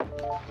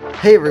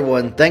Hey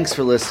everyone, thanks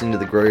for listening to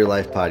the Grow Your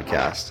Life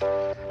podcast.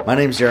 My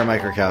name is Jeremiah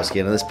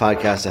Krakowski, and in this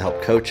podcast I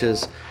help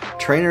coaches,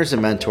 trainers,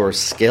 and mentors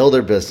scale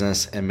their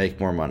business and make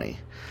more money.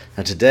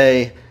 Now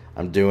today,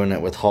 I'm doing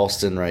it with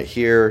Halston right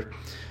here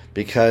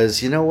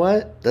because you know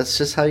what? That's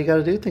just how you got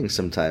to do things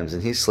sometimes.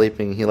 And he's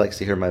sleeping. He likes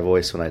to hear my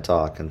voice when I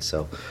talk, and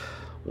so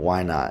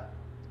why not?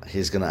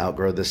 He's going to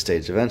outgrow this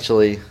stage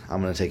eventually.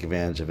 I'm going to take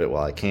advantage of it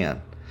while I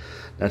can.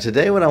 Now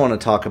today what I want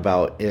to talk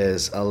about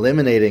is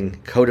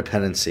eliminating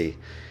codependency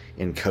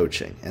in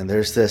coaching. And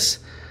there's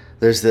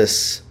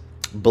this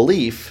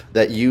belief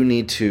that you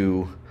need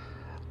to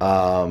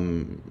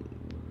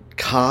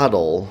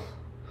coddle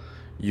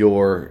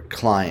your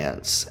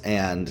clients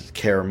and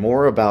care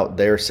more about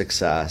their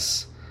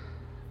success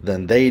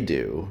than they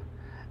do,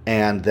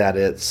 and that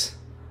it's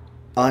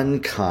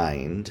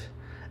unkind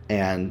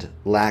and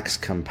lacks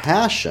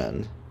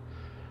compassion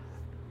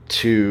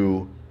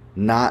to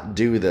not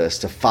do this,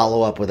 to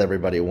follow up with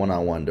everybody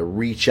one-on-one, to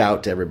reach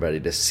out to everybody,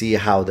 to see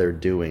how they're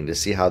doing, to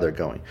see how they're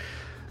going.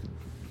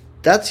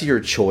 That's your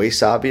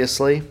choice,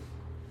 obviously,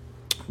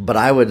 but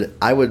I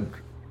would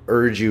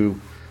urge you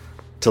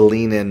to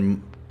lean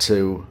in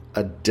to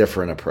a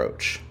different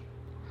approach.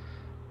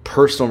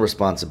 Personal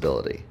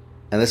responsibility.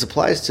 And this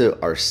applies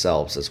to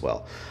ourselves as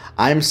well.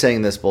 I'm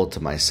saying this both to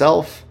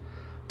myself,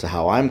 to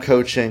how I'm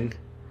coaching,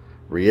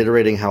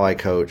 reiterating how I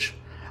coach.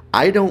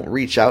 I don't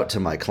reach out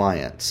to my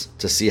clients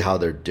to see how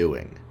they're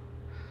doing,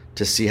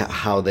 to see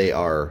how they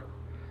are,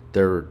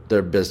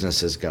 their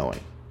business is going.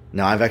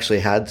 Now, I've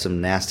actually had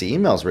some nasty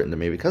emails written to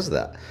me because of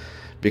that,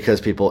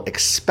 because people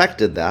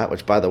expected that,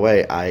 which, by the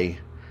way, I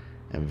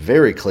am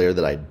very clear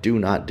that I do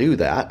not do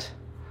that,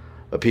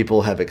 but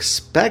people have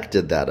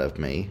expected that of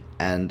me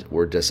and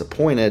were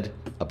disappointed,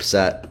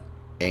 upset,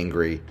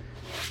 angry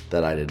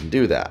that I didn't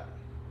do that.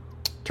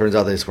 Turns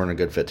out they just weren't a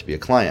good fit to be a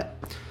client.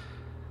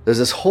 There's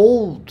this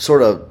whole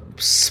sort of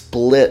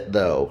split,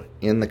 though,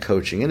 in the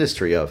coaching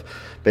industry of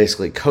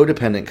basically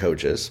codependent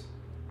coaches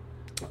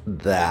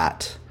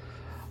that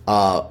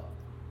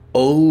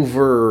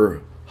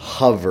over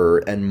hover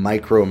and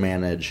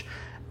micromanage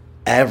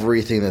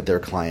everything that their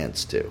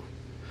clients do,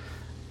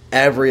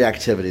 every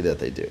activity that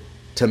they do,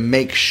 to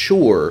make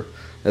sure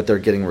that they're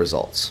getting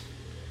results.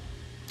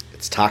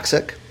 It's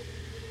toxic.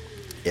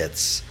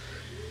 It's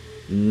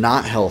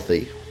not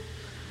healthy.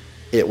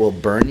 It will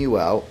burn you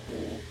out.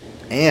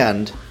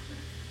 And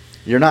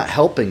you're not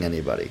helping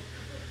anybody.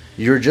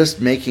 You're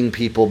just making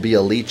people be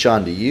a leech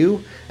onto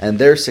you, and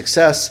their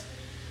success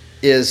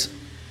is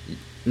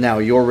now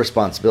your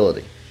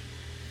responsibility.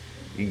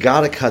 You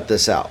got to cut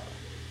this out.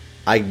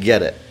 I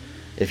get it.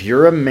 If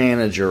you're a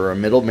manager or a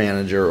middle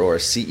manager or a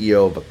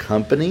CEO of a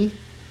company,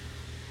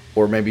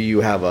 or maybe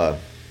you have an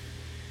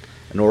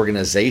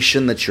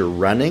organization that you're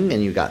running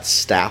and you got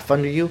staff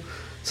under you,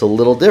 it's a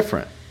little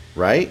different,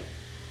 right?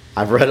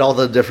 I've read all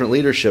the different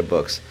leadership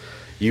books.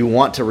 You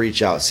want to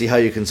reach out, see how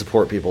you can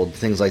support people,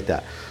 things like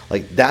that.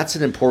 Like, that's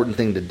an important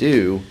thing to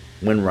do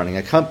when running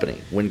a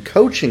company. When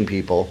coaching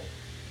people,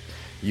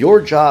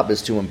 your job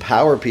is to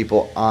empower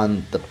people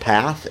on the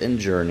path and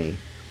journey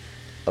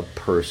of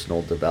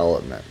personal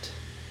development,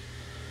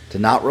 to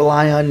not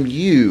rely on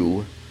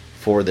you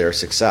for their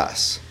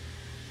success.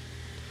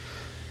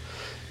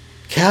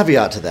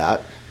 Caveat to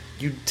that,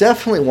 you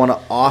definitely want to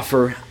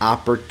offer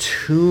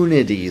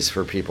opportunities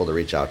for people to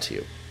reach out to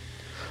you.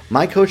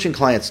 My coaching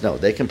clients know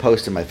they can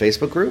post in my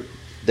Facebook group.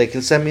 They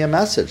can send me a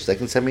message. They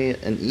can send me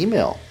an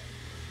email.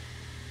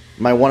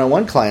 My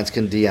one-on-one clients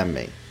can DM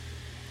me.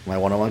 My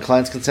one-on-one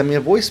clients can send me a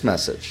voice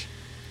message.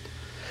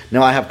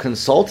 Now, I have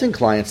consulting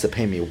clients that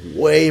pay me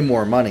way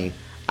more money.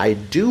 I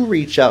do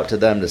reach out to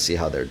them to see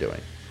how they're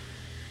doing.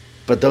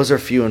 But those are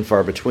few and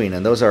far between,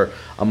 and those are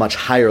a much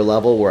higher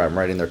level where I'm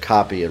writing their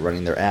copy and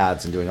running their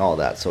ads and doing all of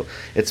that. So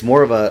it's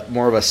more of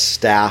a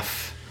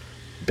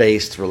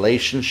staff-based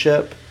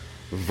relationship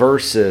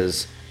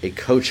versus a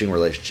coaching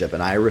relationship.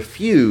 And I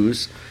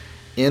refuse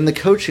in the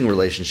coaching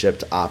relationship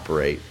to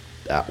operate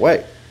that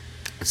way.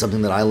 It's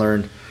something that I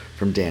learned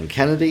from Dan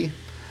Kennedy.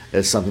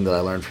 It's something that I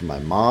learned from my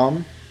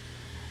mom,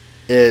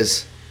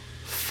 is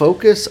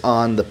focus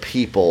on the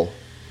people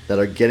that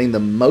are getting the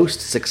most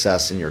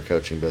success in your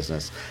coaching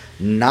business,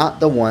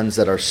 not the ones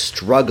that are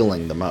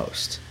struggling the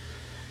most,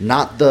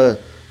 not the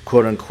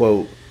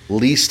quote-unquote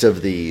least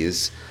of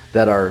these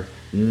that are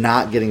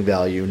not getting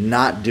value,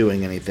 not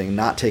doing anything,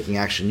 not taking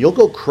action. You'll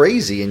go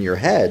crazy in your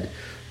head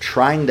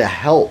trying to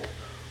help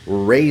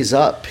raise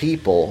up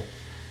people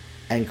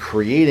and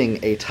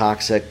creating a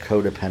toxic,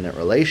 codependent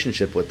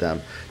relationship with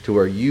them to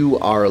where you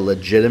are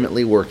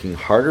legitimately working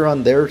harder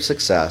on their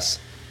success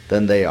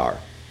than they are.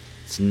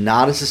 It's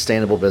not a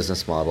sustainable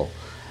business model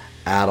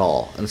at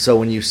all. And so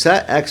when you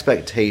set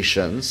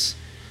expectations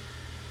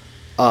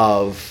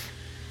of,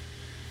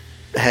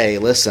 hey,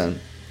 listen,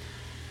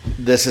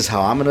 this is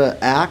how I'm going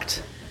to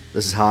act.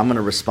 This is how I'm going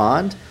to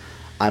respond.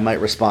 I might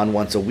respond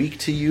once a week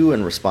to you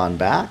and respond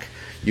back.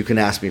 You can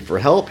ask me for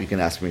help. You can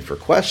ask me for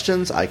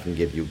questions. I can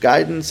give you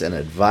guidance and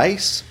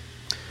advice.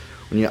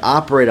 When you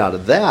operate out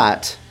of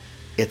that,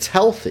 it's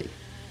healthy.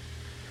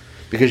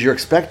 because you're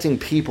expecting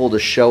people to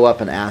show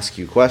up and ask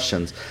you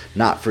questions,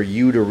 not for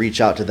you to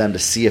reach out to them to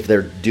see if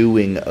they're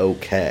doing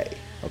okay.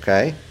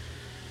 Okay?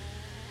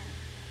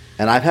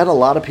 And I've had a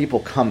lot of people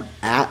come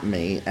at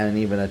me and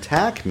even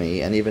attack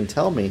me and even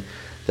tell me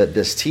that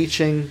this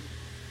teaching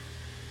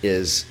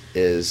is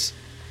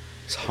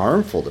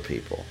harmful to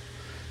people.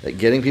 That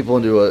getting people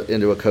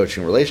into a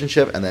coaching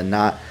relationship and then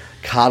not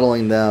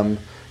coddling them,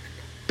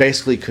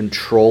 basically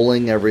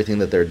controlling everything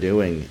that they're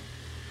doing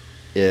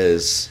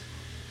is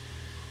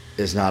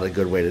not a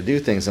good way to do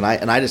things. And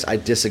I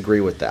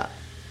disagree with that.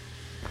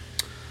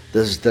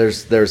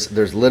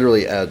 There's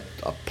literally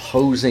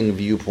opposing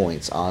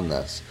viewpoints on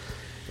this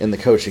in the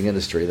coaching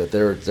industry, that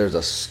there's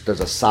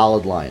a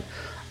solid line.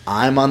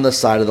 I'm on the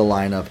side of the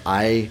line of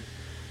I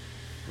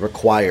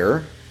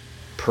require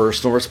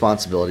personal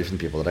responsibility from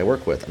the people that I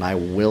work with, and I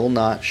will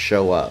not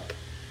show up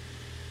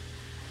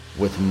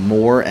with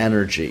more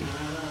energy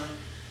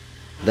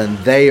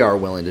than they are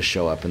willing to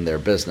show up in their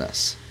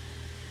business.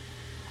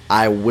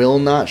 I will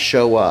not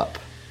show up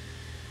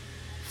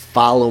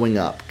following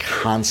up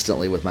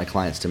constantly with my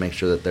clients to make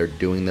sure that they're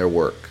doing their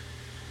work.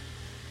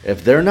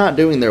 If they're not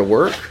doing their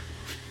work,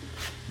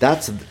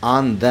 that's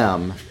on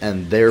them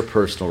and their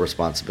personal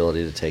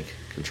responsibility to take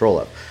control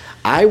of.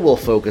 I will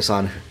focus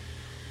on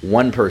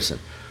one person.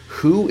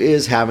 Who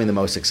is having the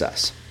most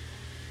success?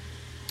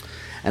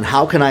 And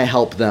how can I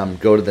help them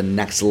go to the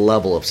next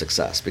level of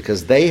success?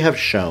 Because they have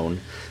shown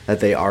that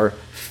they are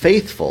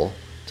faithful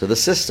to the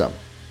system.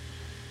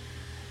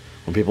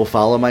 When people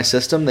follow my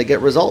system, they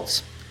get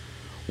results.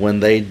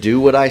 When they do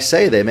what I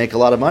say, they make a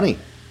lot of money.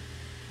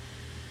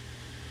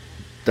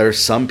 There's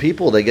some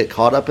people, they get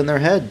caught up in their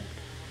head,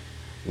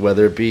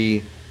 whether it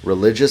be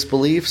religious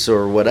beliefs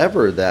or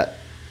whatever, that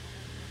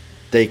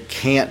they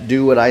can't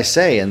do what I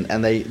say, and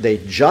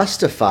they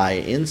justify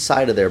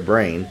inside of their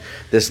brain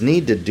this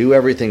need to do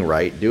everything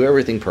right, do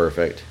everything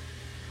perfect,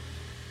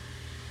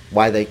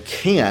 why they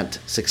can't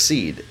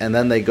succeed. And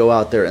then they go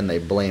out there and they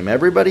blame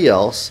everybody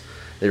else.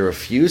 They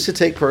refuse to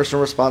take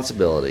personal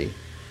responsibility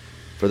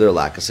for their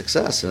lack of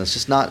success. And it's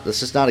just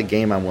not a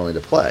game I'm willing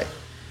to play.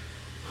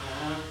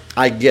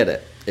 I get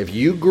it. If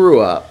you grew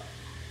up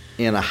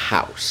in a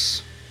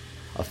house,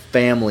 a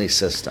family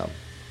system,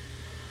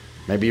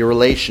 maybe a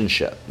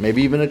relationship,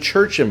 maybe even a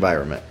church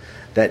environment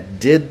that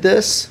did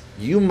this,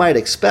 you might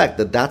expect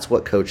that that's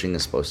what coaching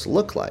is supposed to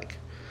look like.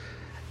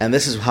 And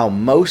this is how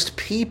most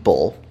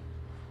people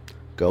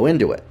go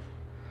into it,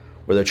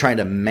 where they're trying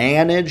to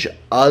manage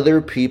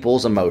other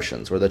people's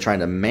emotions, where they're trying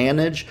to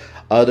manage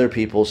other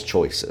people's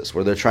choices,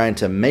 where they're trying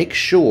to make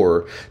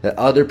sure that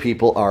other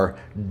people are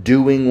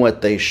doing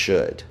what they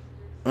should.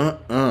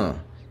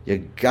 You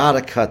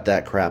gotta cut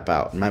that crap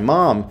out. My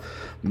mom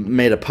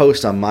made a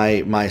post on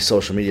my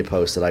social media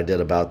post that I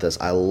did about this.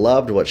 I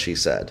loved what she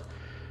said.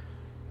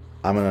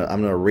 I'm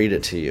gonna read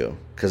it to you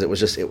because it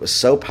was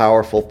so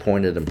powerful,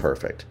 pointed, and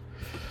perfect.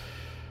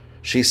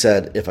 She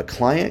said, if a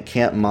client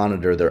can't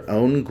monitor their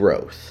own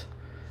growth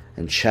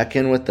and check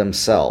in with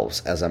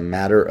themselves as a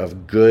matter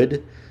of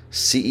good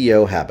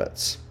CEO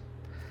habits,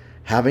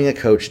 having a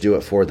coach do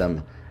it for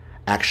them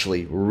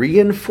actually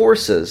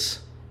reinforces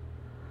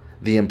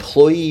the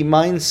employee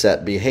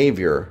mindset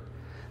behavior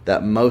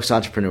that most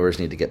entrepreneurs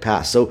need to get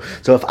past. So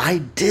if I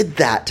did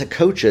that to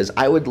coaches,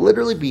 I would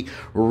literally be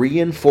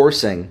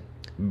reinforcing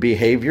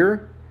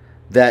behavior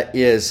that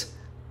is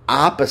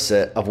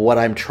opposite of what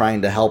I'm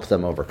trying to help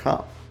them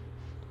overcome.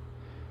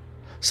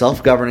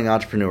 Self-governing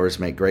entrepreneurs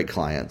make great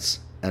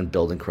clients and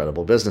build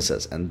incredible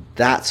businesses. And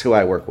that's who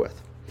I work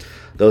with.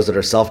 Those that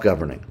are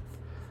self-governing.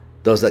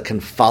 Those that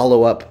can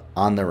follow up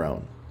on their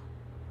own.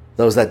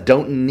 Those that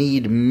don't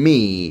need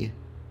me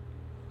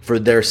for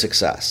their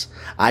success.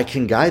 I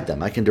can guide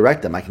them. I can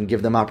direct them. I can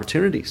give them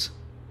opportunities.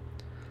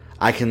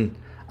 I can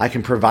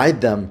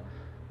provide them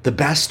the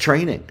best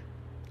training.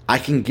 I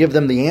can give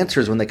them the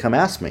answers when they come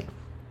ask me.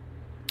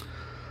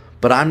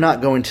 But I'm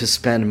not going to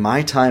spend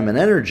my time and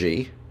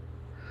energy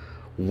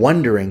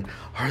wondering,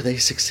 are they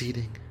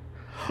succeeding?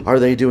 Are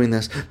they doing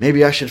this?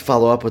 Maybe I should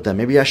follow up with them.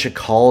 Maybe I should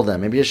call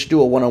them. Maybe I should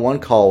do a one-on-one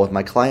call with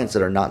my clients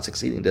that are not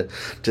succeeding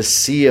to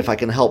see if I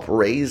can help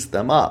raise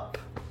them up.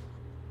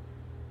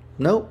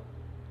 Nope.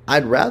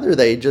 I'd rather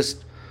they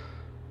just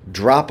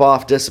drop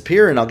off,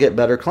 disappear, and I'll get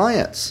better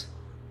clients.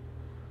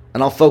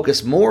 And I'll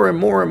focus more and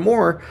more and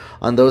more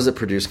on those that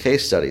produce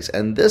case studies.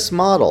 And this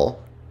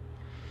model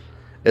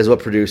is what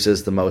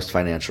produces the most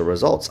financial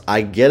results.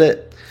 I get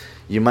it.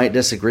 You might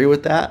disagree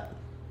with that.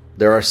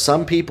 There are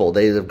some people,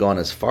 they have gone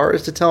as far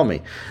as to tell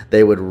me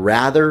they would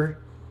rather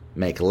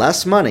make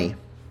less money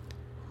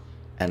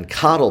and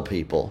coddle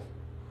people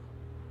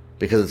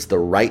because it's the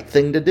right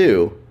thing to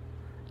do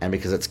and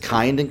because it's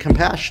kind and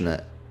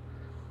compassionate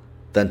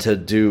than to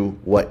do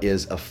what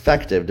is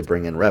effective to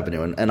bring in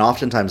revenue. And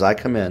oftentimes I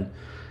come in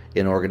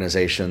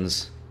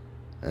organizations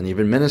and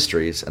even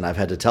ministries, and I've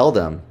had to tell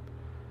them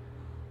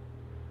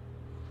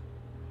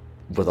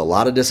with a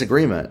lot of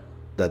disagreement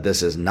that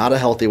this is not a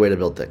healthy way to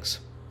build things,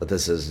 that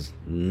this is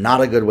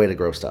not a good way to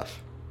grow stuff,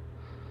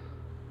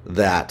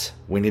 that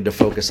we need to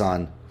focus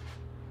on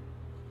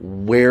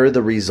where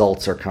the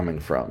results are coming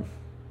from,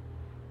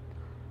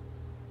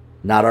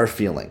 not our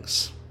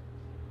feelings.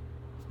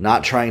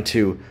 Not trying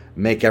to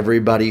make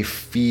everybody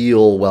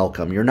feel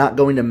welcome. You're not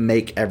going to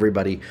make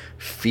everybody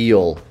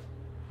feel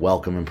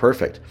welcome and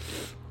perfect.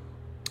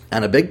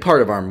 And a big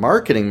part of our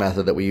marketing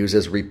method that we use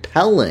is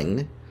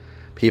repelling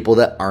people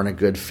that aren't a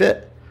good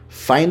fit.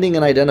 Finding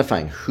and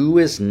identifying who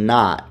is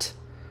not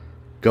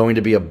going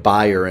to be a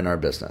buyer in our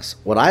business.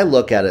 What I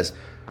look at is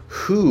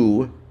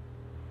who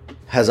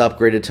has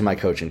upgraded to my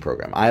coaching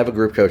program. I have a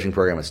group coaching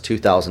program. It's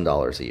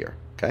 $2,000 a year.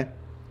 Okay.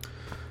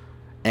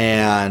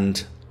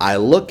 And I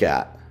look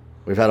at,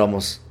 we've had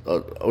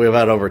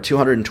over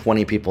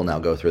 220 people now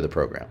go through the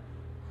program.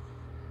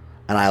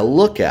 And I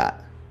look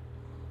at,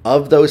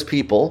 of those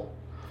people,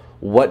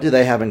 what do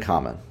they have in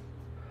common?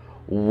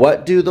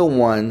 What do the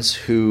ones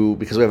who,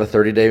 because we have a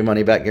 30-day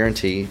money-back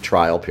guarantee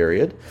trial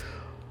period,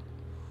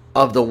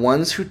 of the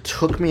ones who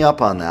took me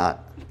up on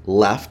that,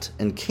 left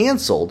and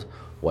canceled,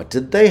 what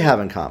did they have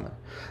in common?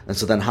 And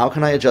so then how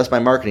can I adjust my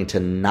marketing to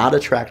not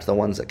attract the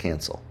ones that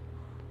cancel?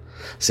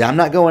 See, I'm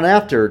not going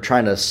after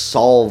trying to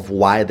solve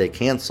why they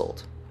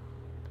canceled.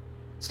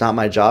 It's not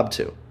my job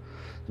to.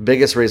 The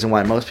biggest reason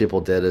why most people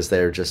did is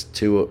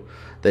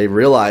they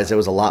realized it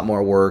was a lot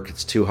more work,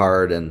 it's too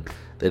hard, and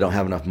they don't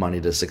have enough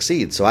money to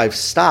succeed. So I've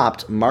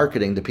stopped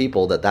marketing to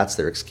people that's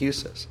their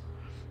excuses.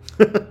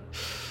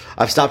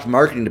 I've stopped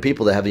marketing to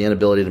people that have the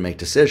inability to make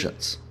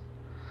decisions.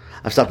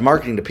 I've stopped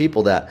marketing to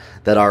people that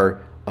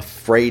are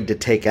afraid to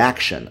take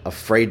action,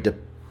 afraid to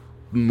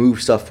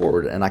move stuff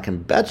forward. And I can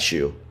bet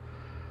you,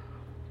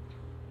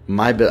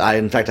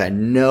 I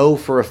know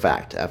for a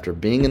fact, after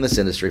being in this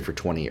industry for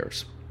 20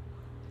 years,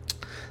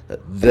 that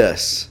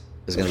this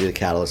is going to be the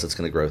catalyst that's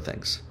going to grow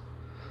things.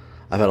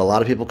 I've had a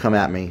lot of people come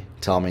at me,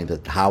 tell me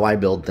that how I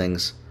build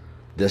things,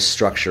 this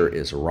structure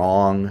is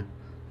wrong,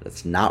 that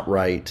it's not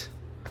right,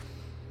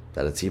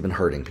 that it's even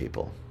hurting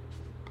people.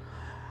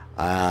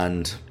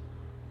 And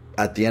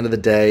at the end of the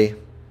day,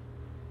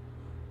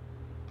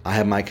 I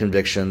have my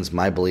convictions,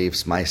 my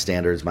beliefs, my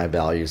standards, my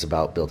values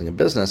about building a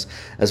business,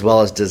 as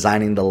well as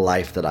designing the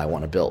life that I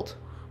want to build.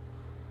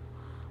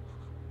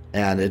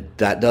 And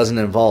that doesn't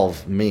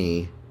involve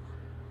me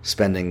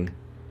spending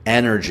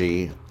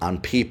energy on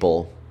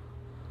people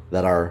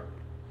that are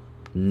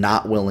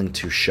not willing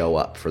to show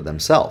up for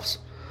themselves.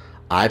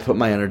 I put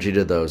my energy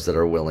to those that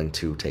are willing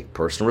to take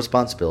personal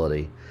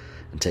responsibility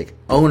and take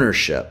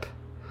ownership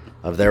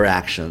of their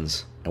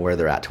actions and where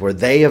they're at, to where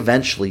they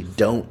eventually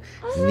don't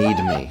need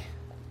me.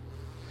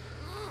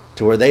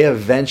 To where they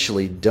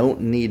eventually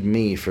don't need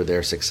me for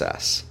their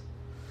success.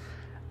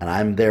 And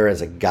I'm there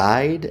as a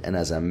guide and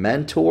as a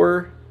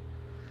mentor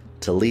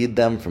to lead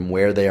them from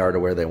where they are to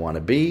where they want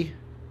to be.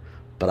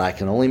 But I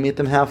can only meet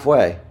them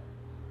halfway.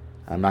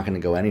 I'm not going to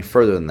go any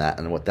further than that.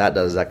 And what that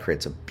does is that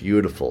creates a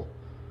beautiful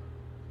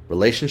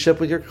relationship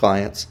with your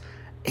clients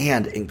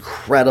and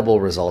incredible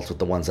results with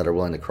the ones that are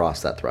willing to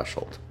cross that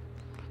threshold.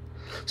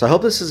 So I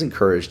hope this has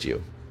encouraged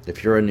you.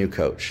 If you're a new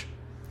coach,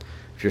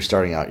 if you're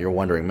starting out, you're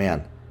wondering,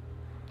 man,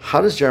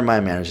 how does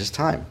Jeremiah manage his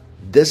time?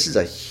 This is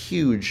a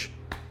huge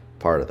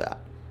part of that.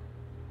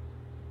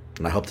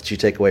 And I hope that you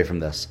take away from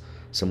this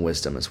some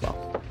wisdom as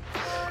well.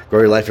 Grow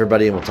your life,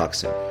 everybody, and we'll talk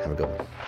soon. Have a good one.